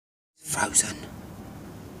frozen.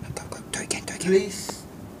 Go, do it again. Police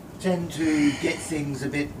tend to get things a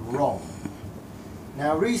bit wrong.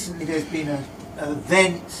 Now recently there's been an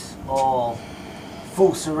event of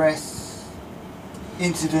false arrests,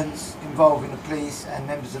 incidents involving the police and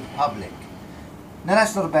members of the public. Now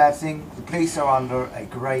that's not a bad thing. The police are under a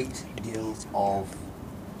great deal of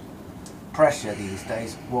pressure these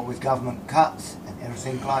days, what with government cuts and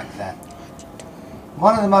everything like that.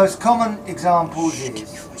 One of the most common examples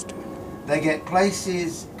is they get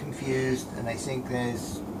places confused and they think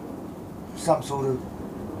there's some sort of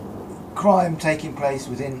crime taking place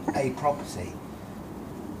within a property.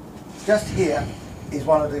 Just here is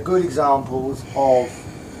one of the good examples of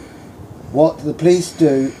what the police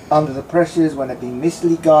do under the pressures when they've been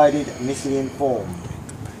misguided and misinformed.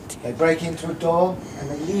 They break into a door and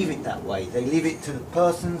they leave it that way. They leave it to the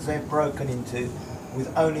persons they've broken into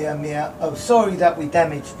with only a mere, "Oh, sorry that we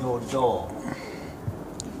damaged your door."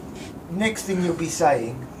 Next thing you'll be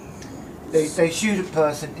saying, they shoot a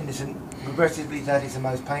person innocent. Regrettably, that is the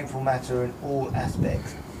most painful matter in all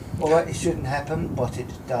aspects. Alright, it shouldn't happen, but it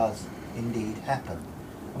does indeed happen.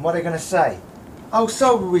 And what are they going to say? "Oh,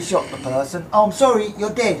 sorry we shot the person. Oh, I'm sorry,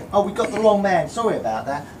 you're dead. Oh, we got the wrong man. Sorry about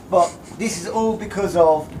that." But this is all because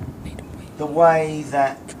of the way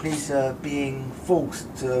that police are being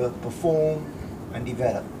forced to perform and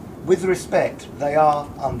develop. With respect, they are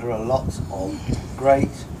under a lot of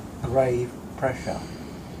great, grave pressure.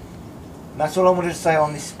 And that's all I wanted to say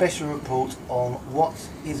on this special report on what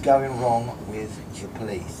is going wrong with the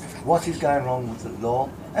police, what is going wrong with the law,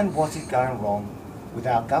 and what is going wrong with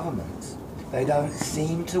our governments. They don't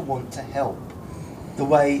seem to want to help the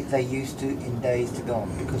way they used to in days to gone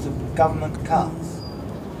because of government cuts.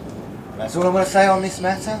 That's all I'm going to say on this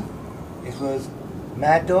matter. It was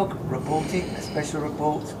Maddog reporting a special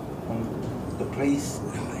report on the police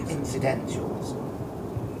incidentals.